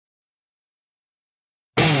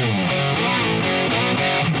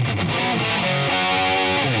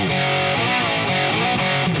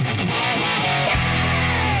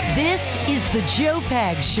Joe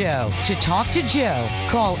Pags Show. To talk to Joe,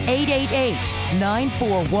 call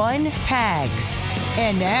 888-941-PAGS.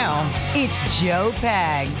 And now, it's Joe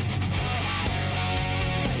Pags.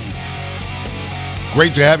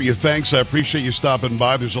 Great to have you. Thanks. I appreciate you stopping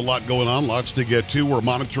by. There's a lot going on, lots to get to. We're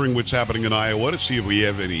monitoring what's happening in Iowa to see if we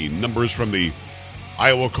have any numbers from the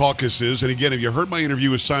Iowa caucuses. And again, if you heard my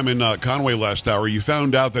interview with Simon Conway last hour, you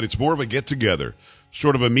found out that it's more of a get-together,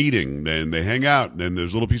 sort of a meeting. Then they hang out, and then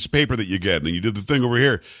there's a little piece of paper that you get, and then you do the thing over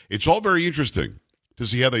here. It's all very interesting to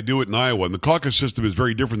see how they do it in Iowa. And the caucus system is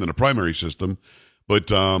very different than a primary system.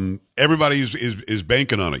 But everybody is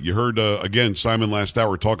banking on it. You heard, again, Simon last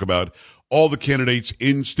hour talk about all the candidates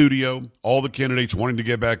in studio, all the candidates wanting to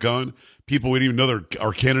get back on. People we didn't even know there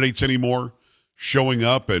are candidates anymore showing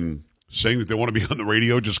up and saying that they want to be on the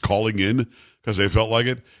radio, just calling in because they felt like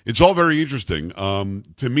it. It's all very interesting.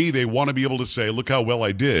 To me, they want to be able to say, look how well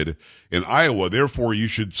I did in Iowa, therefore you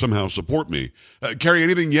should somehow support me. Carrie,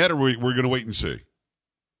 anything yet, or we're going to wait and see?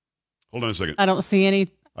 Hold on a second. I don't see any.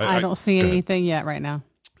 I don't see anything yet right now.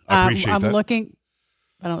 I appreciate that. I'm looking.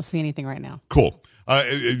 I don't see anything right now. Cool.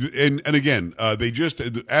 And again, they just,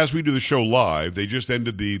 as we do the show live, they just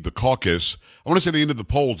ended the caucus. I want to say they ended the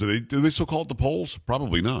polls. Do they still call it the polls?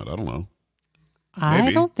 Probably not. I don't know. Maybe.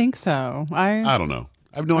 I don't think so. I don't know.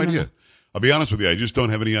 I have no idea. I'll be honest with you. I just don't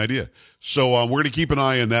have any idea. So we're going to keep an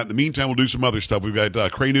eye on that. In the meantime, we'll do some other stuff. We've got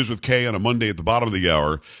Cray News with Kay on a Monday at the bottom of the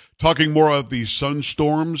hour, talking more about these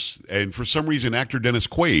sunstorms. And for some reason, actor Dennis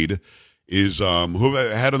Quaid is who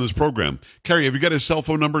I had on this program. Carrie, have you got his cell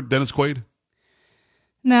phone number, Dennis Quaid?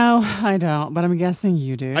 No, I don't, but I'm guessing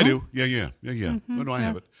you do. I do. Yeah. Mm-hmm. No, I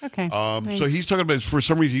have it. Okay. So he's talking about, for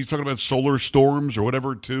some reason, he's talking about solar storms or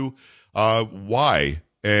whatever, too. Why?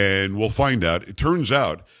 And we'll find out. It turns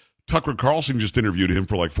out Tucker Carlson just interviewed him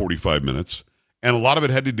for like 45 minutes, and a lot of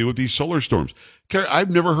it had to do with these solar storms. Carrie,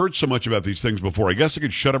 I've never heard so much about these things before. I guess it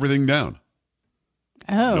could shut everything down.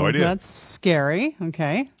 Oh, no idea. That's scary.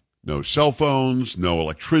 Okay. No cell phones, no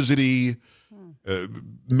electricity,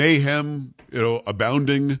 mayhem,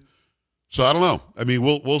 abounding. So I don't know. I mean,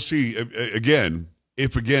 we'll see. Again,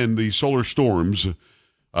 if the solar storms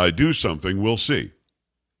do something, we'll see.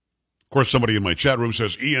 Of course, somebody in my chat room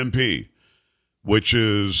says EMP, which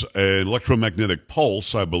is an electromagnetic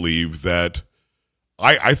pulse, I believe, that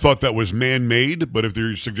I thought that was man-made, but if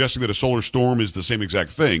they're suggesting that a solar storm is the same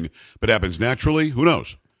exact thing, but happens naturally, who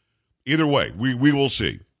knows? Either way, we will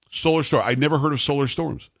see. Solar storm. I'd never heard of solar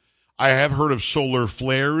storms. I have heard of solar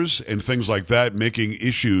flares and things like that making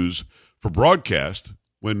issues for broadcast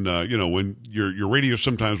when when your radio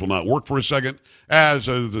sometimes will not work for a second, as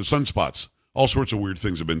the sunspots. All sorts of weird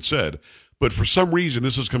things have been said. But for some reason,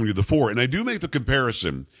 this is coming to the fore. And I do make the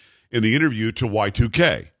comparison in the interview to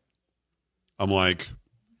Y2K. I'm like,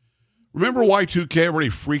 remember Y2K? Everybody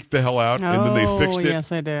freaked the hell out, and then they fixed it.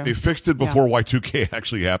 Yes, I do. They fixed it before Y2K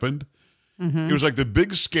actually happened. Mm-hmm. It was like the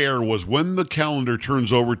big scare was when the calendar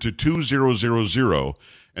turns over to 2000,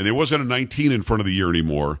 and there wasn't a 19 in front of the year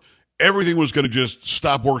anymore, everything was going to just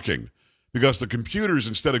stop working because the computers,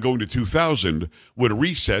 instead of going to 2000, would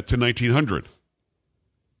reset to 1900.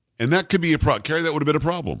 And that could be a problem. Carrie, that would have been a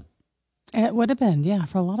problem. It would have been, yeah,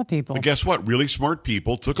 for a lot of people. But guess what? Really smart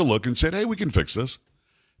people took a look and said, hey, we can fix this.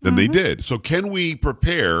 Then they did. So can we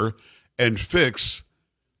prepare and fix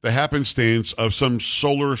the happenstance of some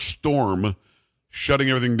solar storm shutting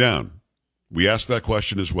everything down? We asked that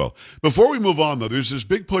question as well. Before we move on, though, there's this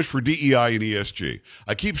big push for DEI and ESG.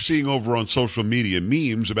 I keep seeing over on social media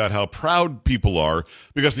memes about how proud people are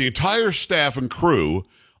because the entire staff and crew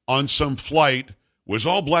on some flight was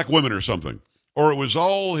all black women or something, or it was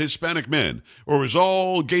all Hispanic men, or it was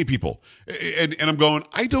all gay people. And I'm going,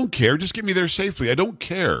 I don't care. Just get me there safely. I don't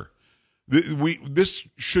care. This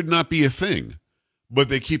should not be a thing. But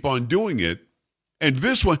they keep on doing it. And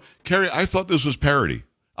this one, Carrie, I thought this was parody.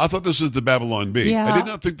 I thought this was the Babylon Bee. Yeah, I did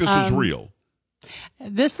not think this was real.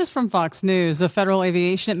 This is from Fox News. The Federal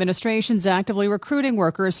Aviation Administration is actively recruiting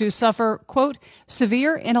workers who suffer, quote,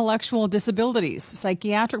 severe intellectual disabilities,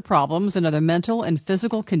 psychiatric problems, and other mental and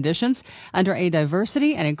physical conditions under a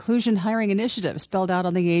diversity and inclusion hiring initiative spelled out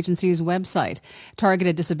on the agency's website.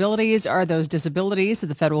 Targeted disabilities are those disabilities that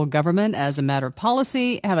the federal government, as a matter of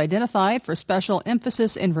policy, have identified for special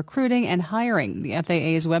emphasis in recruiting and hiring, the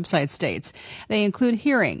FAA's website states. They include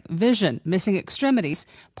hearing, vision, missing extremities,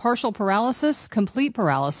 partial paralysis, complete sleep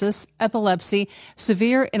paralysis, epilepsy,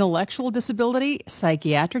 severe intellectual disability,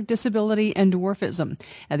 psychiatric disability, and dwarfism.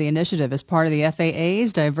 And the initiative is part of the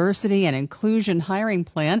FAA's Diversity and Inclusion Hiring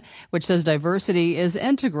Plan, which says diversity is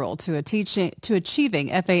integral to achieving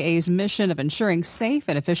FAA's mission of ensuring safe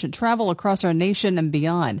and efficient travel across our nation and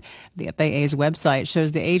beyond. The FAA's website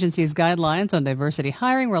shows the agency's guidelines on diversity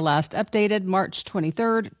hiring were last updated March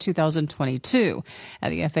 23rd, 2022.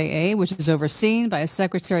 And the FAA, which is overseen by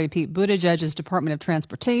Secretary Pete Buttigieg's Department of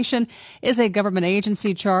Transportation, is a government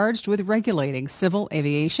agency charged with regulating civil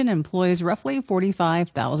aviation and employs roughly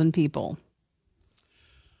 45,000 people.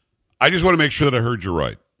 I just want to make sure that I heard you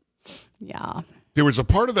right. Yeah. There was a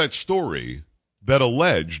part of that story that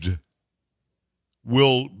alleged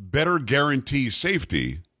will better guarantee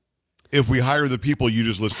safety if we hire the people you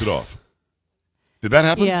just listed off. Did that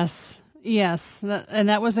happen? Yes. And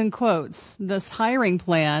that was in quotes. This hiring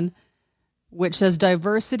plan, which says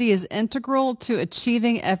diversity is integral to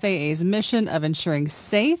achieving FAA's mission of ensuring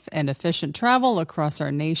safe and efficient travel across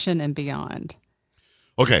our nation and beyond.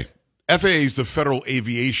 Okay. FAA is the Federal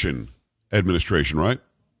Aviation Administration, right?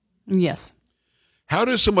 Yes. How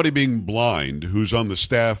does somebody being blind who's on the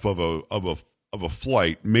staff of a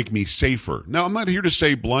flight make me safer? Now, I'm not here to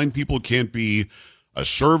say blind people can't be a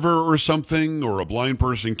server or something, or a blind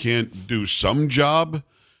person can't do some job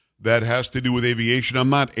that has to do with aviation. I'm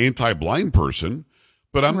not anti-blind person,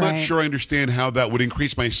 but I'm not sure I understand how that would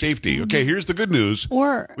increase my safety. Okay, here's the good news.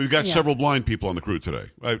 We've got several blind people on the crew today.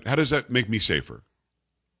 Right? How does that make me safer?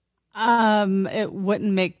 It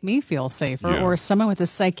wouldn't make me feel safer. Or someone with a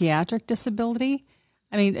psychiatric disability.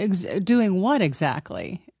 I mean, doing what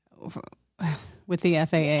exactly with the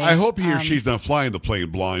FAA? I hope he or she's not flying the plane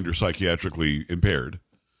blind or psychiatrically impaired.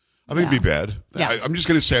 I think it'd be bad. Yeah. I'm just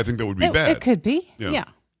going to say I think that would be bad. It could be.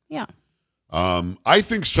 Yeah. I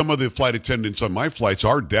think some of the flight attendants on my flights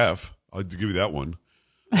are deaf. I'll give you that one.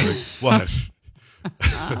 What?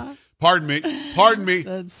 Pardon me. Pardon me.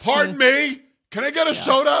 Can I get a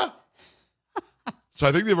soda? So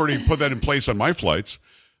I think they've already put that in place on my flights.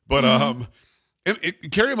 But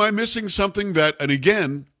Carrie, am I missing something that? And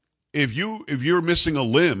again, if you're missing a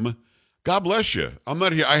limb, God bless you. I'm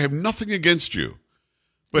not here. I have nothing against you.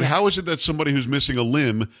 But how is it that somebody who's missing a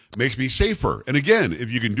limb makes me safer? And again, if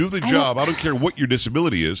you can do the job, I don't care what your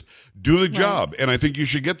disability is, do the job. And I think you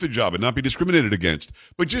should get the job and not be discriminated against.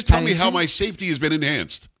 But just tell me how my safety has been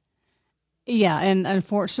enhanced. Yeah, and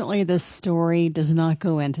unfortunately, this story does not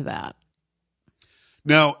go into that.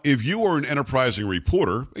 Now, if you are an enterprising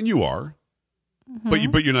reporter, and you are, but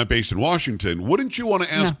you're not based in Washington, wouldn't you want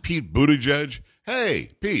to ask Pete Buttigieg, hey,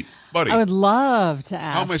 Pete, buddy. I would love to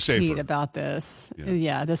ask how am I safer? Pete about this.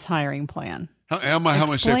 Yeah, this hiring plan. How am I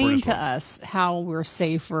safer? Explain to us how we're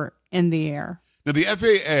safer in the air. Now, the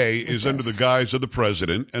FAA is under the guise of the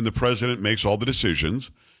president, and the president makes all the decisions.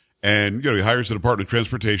 And, he hires the Department of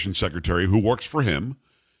Transportation secretary who works for him.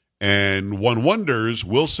 And one wonders,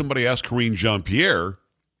 will somebody ask Karine Jean-Pierre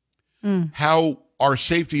how our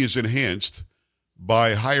safety is enhanced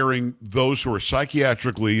by hiring those who are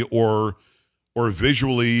psychiatrically or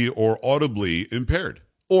visually or audibly impaired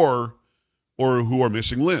or who are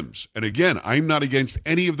missing limbs? And again, I'm not against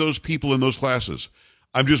any of those people in those classes.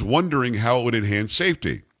 I'm just wondering how it would enhance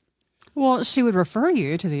safety. Well, she would refer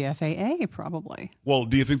you to the FAA, probably. Well,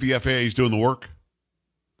 do you think the FAA is doing the work?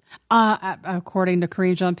 According to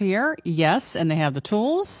Karine Jean-Pierre, yes, and they have the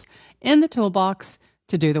tools in the toolbox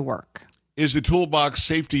to do the work. Is the toolbox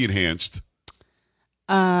safety enhanced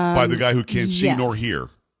by the guy who can't see nor hear?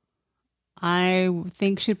 I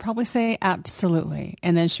think she'd probably say absolutely,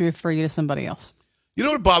 and then she'd refer you to somebody else. You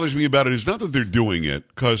know what bothers me about it is not that they're doing it,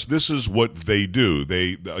 because this is what they do.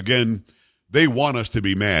 They want us to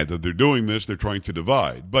be mad that they're doing this. They're trying to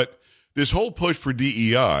divide. But this whole push for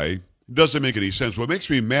DEI doesn't make any sense. What makes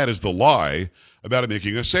me mad is the lie about it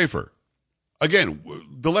making us safer. Again,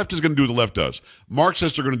 the left is going to do what the left does.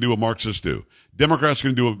 Marxists are going to do what Marxists do. Democrats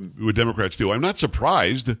are going to do what Democrats do. I'm not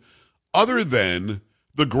surprised, other than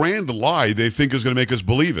the grand lie they think is going to make us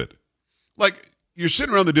believe it. Like, you're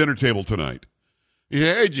sitting around the dinner table tonight. You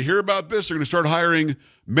say, hey, did you hear about this? They're going to start hiring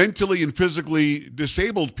mentally and physically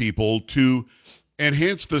disabled people to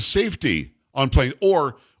enhance the safety on planes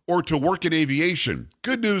or to work in aviation.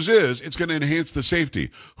 Good news is it's going to enhance the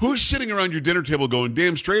safety. Who's sitting around your dinner table going,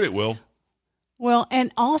 damn straight it will? Well,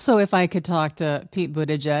 and also if I could talk to Pete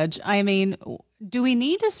Buttigieg, I mean, do we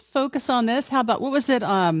need to focus on this? How about, what was it?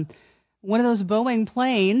 One of those Boeing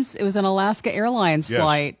planes, it was an Alaska Airlines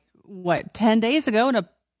flight, 10 days ago, and a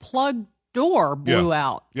plug door blew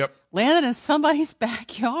out. Yep. Landed in somebody's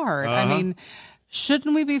backyard. I mean,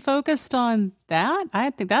 shouldn't we be focused on that? I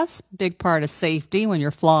think that's a big part of safety when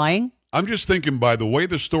you're flying. I'm just thinking by the way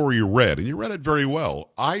the story you read, and you read it very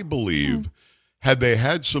well, I believe had they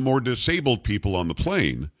had some more disabled people on the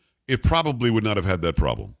plane, it probably would not have had that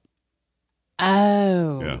problem.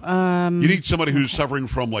 Oh. Yeah. You need somebody who's suffering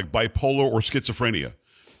from like bipolar or schizophrenia.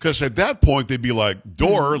 Because at that point, they'd be like,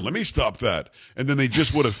 door, let me stop that. And then they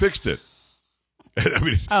just would have fixed it. I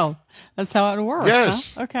mean, that's how it works.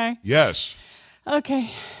 Yes. Huh? Okay. Yes. Okay.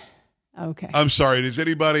 I'm sorry. Does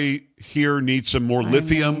anybody here need some more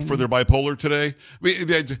lithium for their bipolar today?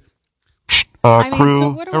 Crew,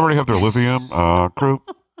 so what do everybody have their lithium? Crew?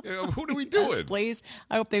 Who do we do Yes, it? please.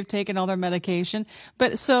 I hope they've taken all their medication.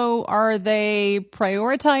 But so are they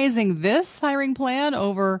prioritizing this hiring plan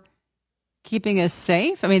over keeping us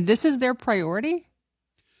safe? I mean, this is their priority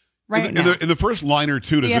right now. In the first line or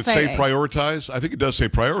two, does it say FAA. prioritize? I think it does say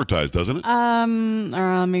prioritize, doesn't it? All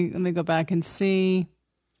right, let me go back and see.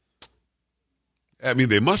 I mean,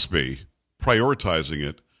 they must be prioritizing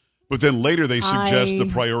it. But then later they suggest the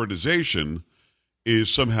prioritization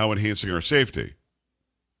is somehow enhancing our safety.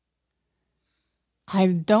 I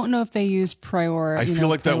don't know if they use I feel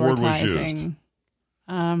like that word was used.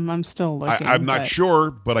 I'm still looking. I'm not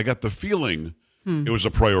sure, but I got the feeling it was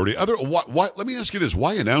a priority. Why, let me ask you this.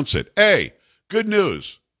 Why announce it? A, good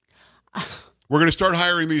news. We're going to start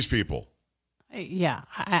hiring these people. Yeah,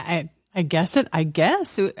 I guess it. I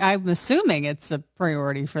guess I'm assuming it's a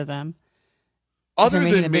priority for them. Other They're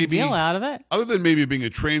making than a big maybe deal out of it. Other than maybe being a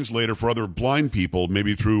translator for other blind people,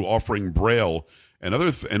 maybe through offering Braille and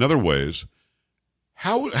other ways,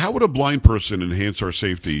 how would a blind person enhance our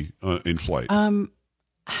safety in flight?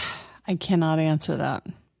 I cannot answer that.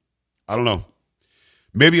 I don't know.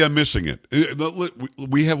 Maybe I'm missing it.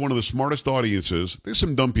 We have one of the smartest audiences. There's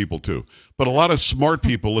some dumb people too, but a lot of smart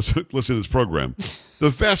people listen to this program. The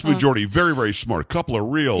vast majority, very, very smart. A couple are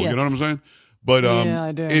real. Yes. You know what I'm saying? But Yeah,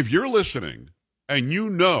 I do. if you're listening and you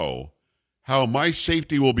know how my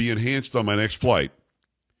safety will be enhanced on my next flight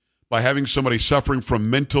by having somebody suffering from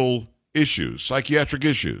mental issues, psychiatric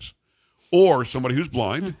issues, or somebody who's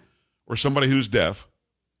blind, or somebody who's deaf,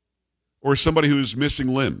 or somebody who's missing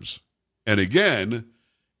limbs. And again,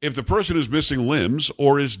 if the person is missing limbs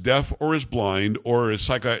or is deaf or is blind or is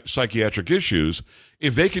psychiatric issues,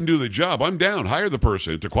 if they can do the job, I'm down. Hire the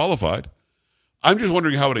person if they're qualified. I'm just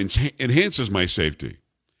wondering how it enhances my safety.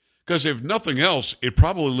 Because if nothing else, it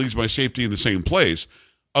probably leaves my safety in the same place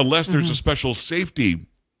unless there's a special safety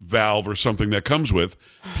valve or something that comes with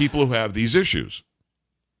people who have these issues.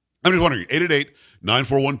 I'm just wondering,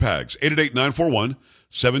 888-941-PAGS, 888-941-7247,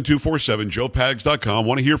 joepags.com.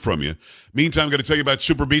 Want to hear from you. Meantime, I'm going to tell you about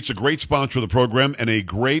Super Beets, a great sponsor of the program, and a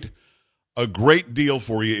great deal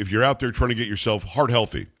for you if you're out there trying to get yourself heart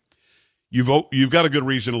healthy. You've got a good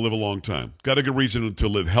reason to live a long time. Got a good reason to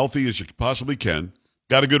live healthy as you possibly can.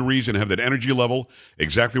 Got a good reason to have that energy level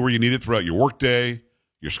exactly where you need it throughout your work day,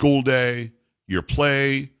 your school day, your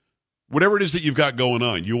play, whatever it is that you've got going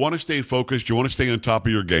on. You want to stay focused. You want to stay on top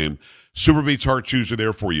of your game. Super Beets Heart Chews are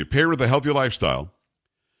there for you. Paired with a healthy lifestyle,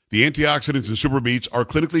 the antioxidants in Super Beets are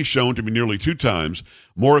clinically shown to be nearly 2 times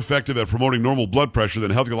more effective at promoting normal blood pressure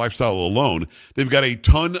than a healthy lifestyle alone. They've got a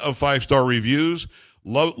ton of 5-star reviews.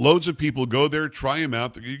 Loads of people go there, try them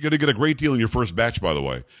out. You're going to get a great deal in your first batch, by the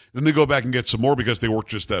way. Then they go back and get some more because they work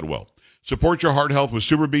just that well. Support your heart health with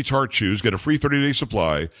Super Beets Heart Chews. Get a free 30-day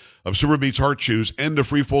supply of Super Beets Heart Chews and a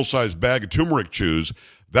free full-size bag of turmeric chews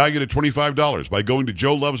valued at $25 by going to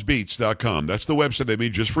joelovesbeets.com. That's the website they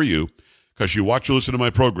made just for you because you watch or listen to my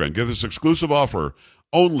program. Get this exclusive offer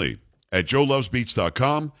only at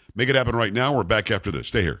joelovesbeets.com. Make it happen right now. We're back after this.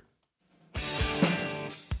 Stay here.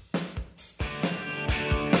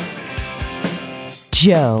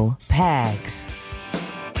 Joe Pags.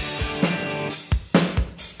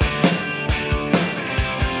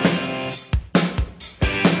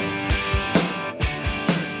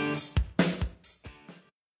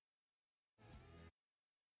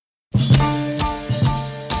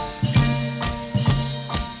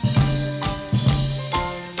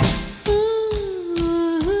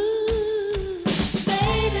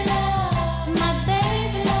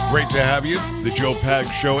 Great to have you. The Joe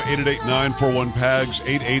Pags Show, 888-941-PAGS,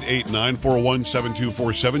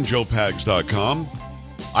 888-941-7247, joepags.com.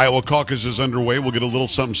 Iowa caucus is underway. We'll get a little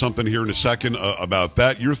something here in a second about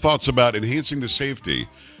that. Your thoughts about enhancing the safety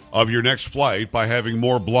of your next flight by having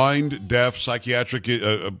more blind, deaf, psychiatric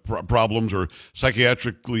problems or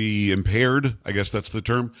psychiatrically impaired, I guess that's the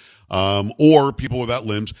term, or people without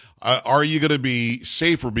limbs. Are you going to be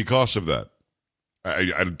safer because of that?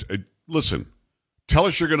 Listen. Tell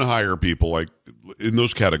us you're going to hire people like in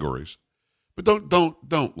those categories, but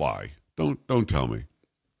don't lie. Don't tell me.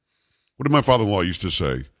 What did my father-in-law used to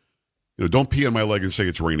say? Don't pee on my leg and say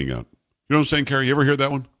it's raining out. You know what I'm saying, Carrie? You ever hear that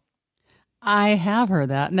one? I have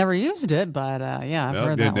heard that. Never used it, but yeah, I've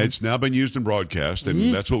heard that one. It's now been used in broadcast,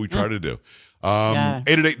 and that's what we try to do. Yeah.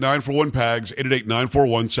 888-941-PAGS,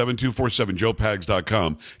 888-941-7247,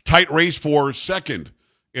 joepags.com. Tight race for second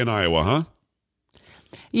in Iowa, huh?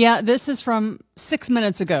 Yeah, this is from 6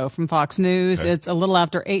 minutes ago from Fox News. Okay. It's a little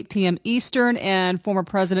after 8 p.m. Eastern, and former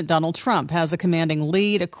President Donald Trump has a commanding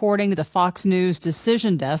lead, according to the Fox News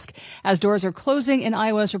decision desk, as doors are closing in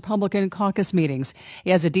Iowa's Republican caucus meetings.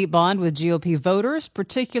 He has a deep bond with GOP voters,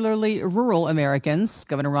 particularly rural Americans.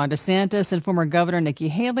 Governor Ron DeSantis and former Governor Nikki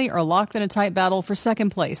Haley are locked in a tight battle for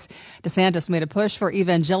second place. DeSantis made a push for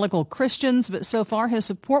evangelical Christians, but so far his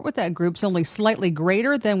support with that group's only slightly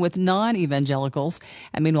greater than with non-evangelicals.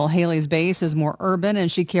 And meanwhile, Haley's base is more urban,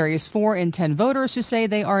 and she carries 4 in 10 voters who say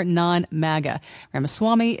they are non-MAGA.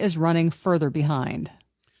 Ramaswamy is running further behind.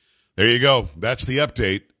 There you go. That's the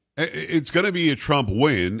update. It's going to be a Trump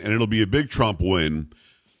win, and it'll be a big Trump win.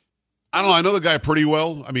 I don't know. I know the guy pretty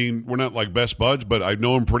well. I mean, we're not like best buds, but I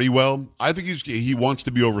know him pretty well. I think he wants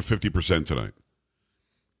to be over 50% tonight,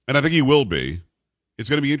 and I think he will be. It's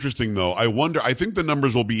going to be interesting, though. I think the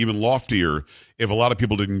numbers will be even loftier if a lot of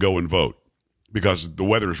people didn't go and vote, because the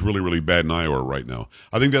weather is really, really bad in Iowa right now.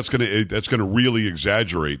 I think that's going to really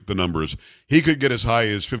exaggerate the numbers. He could get as high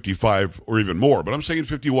as 55 or even more, but I'm saying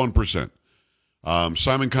 51%.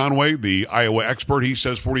 Simon Conway, the Iowa expert, he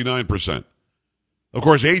says 49%. Of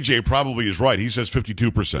course, AJ probably is right. He says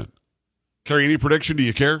 52%. Carrie, any prediction? Do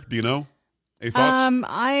you care? Do you know? Any thoughts?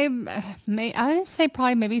 I'd say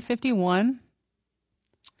probably maybe 51.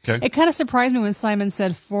 Okay. It kind of surprised me when Simon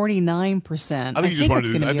said 49%. I think he just wanted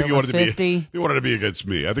to be against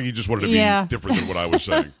me. I think he just wanted to be different than what I was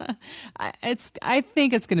saying. I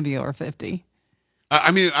think it's going to be over 50. I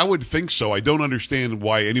mean, I would think so. I don't understand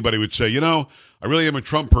why anybody would say, I really am a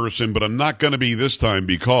Trump person, but I'm not going to be this time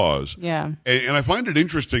because. Yeah. And I find it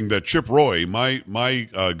interesting that Chip Roy, my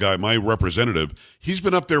guy, my representative, he's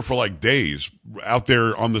been up there for like days, out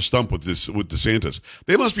there on the stump with DeSantis.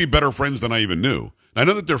 They must be better friends than I even knew. I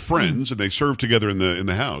know that they're friends and they serve together in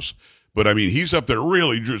the House, but I mean, he's up there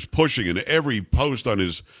really just pushing, and every post on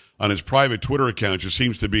his private Twitter account just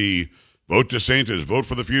seems to be vote DeSantis, vote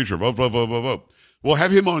for the future, vote, vote, vote, vote, vote. We'll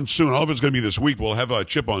have him on soon. I don't know if it's going to be this week. We'll have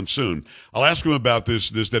Chip on soon. I'll ask him about this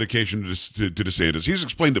dedication to DeSantis. He's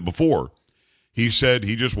explained it before. He said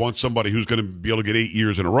he just wants somebody who's going to be able to get 8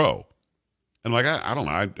 years in a row. And like, I don't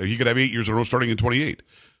know. He could have 8 years in a row starting in 28.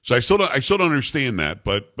 So I still don't understand that,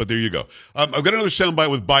 but there you go. I've got another soundbite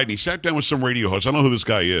with Biden. He sat down with some radio hosts. I don't know who this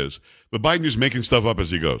guy is, but Biden is making stuff up as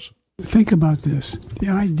he goes. Think about this. The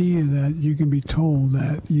idea that you can be told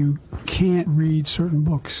that you can't read certain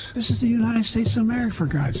books. This is the United States of America, for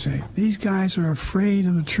God's sake. These guys are afraid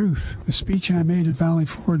of the truth. The speech I made at Valley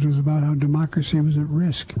Forge was about how democracy was at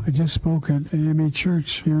risk. I just spoke at AMA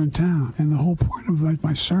Church here in town, and the whole point of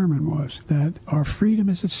my sermon was that our freedom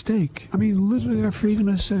is at stake. I mean, literally our freedom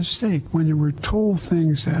is at stake when you were told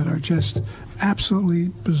things that are just absolutely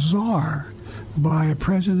bizarre by a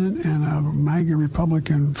president and a MAGA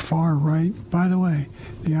Republican far right. By the way,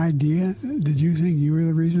 the idea, did you think you were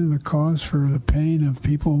the reason, the cause for the pain of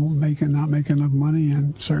people not making enough money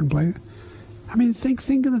in certain places? I mean,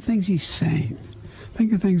 think of the things he's saying.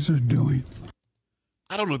 Think of things they're doing.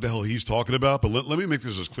 I don't know what the hell he's talking about, but let me make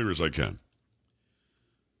this as clear as I can.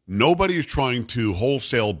 Nobody is trying to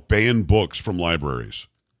wholesale ban books from libraries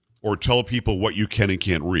or tell people what you can and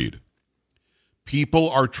can't read. People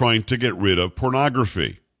are trying to get rid of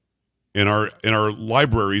pornography in our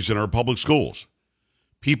libraries, in our public schools.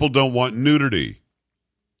 People don't want nudity,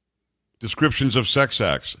 descriptions of sex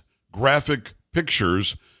acts, graphic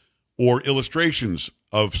pictures or illustrations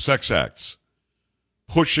of sex acts,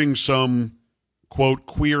 pushing some, quote,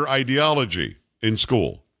 queer ideology in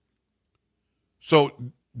school. So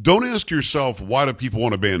don't ask yourself, why do people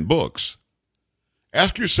want to ban books?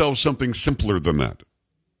 Ask yourself something simpler than that.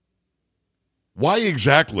 Why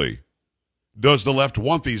exactly does the left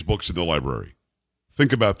want these books in the library?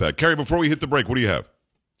 Think about that. Carrie, before we hit the break, what do you have?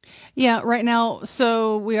 Yeah, right now,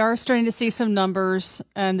 so we are starting to see some numbers,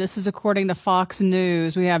 and this is according to Fox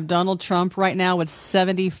News. We have Donald Trump right now with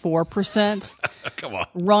 74%. Come on.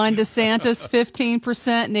 Ron DeSantis,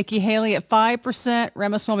 15%. Nikki Haley at 5%.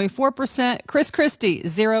 Ramaswamy, 4%. Chris Christie,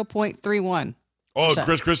 0.31%. Oh,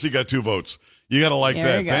 Chris Christie got 2 votes. You got to like There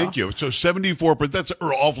that. you go. Thank you. So 74%. That's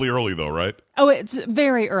awfully early, though, right? Oh, it's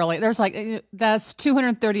very early. There's that's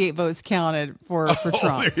 238 votes counted for Trump.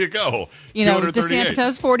 Oh, there you go. You know, 238. DeSantis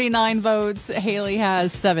has 49 votes. Haley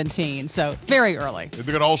has 17. So very early. They're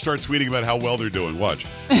going to all start tweeting about how well they're doing. Watch.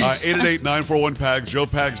 888-941-PAGS,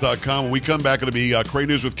 joepags.com. When we come back, it'll be Cray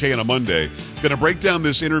News with Kay on a Monday. Going to break down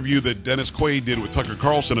this interview that Dennis Quaid did with Tucker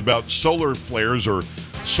Carlson about solar flares or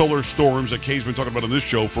solar storms that Kay's been talking about on this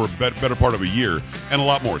show for a better part of a year, and a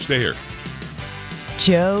lot more. Stay here.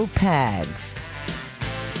 Joe Pags.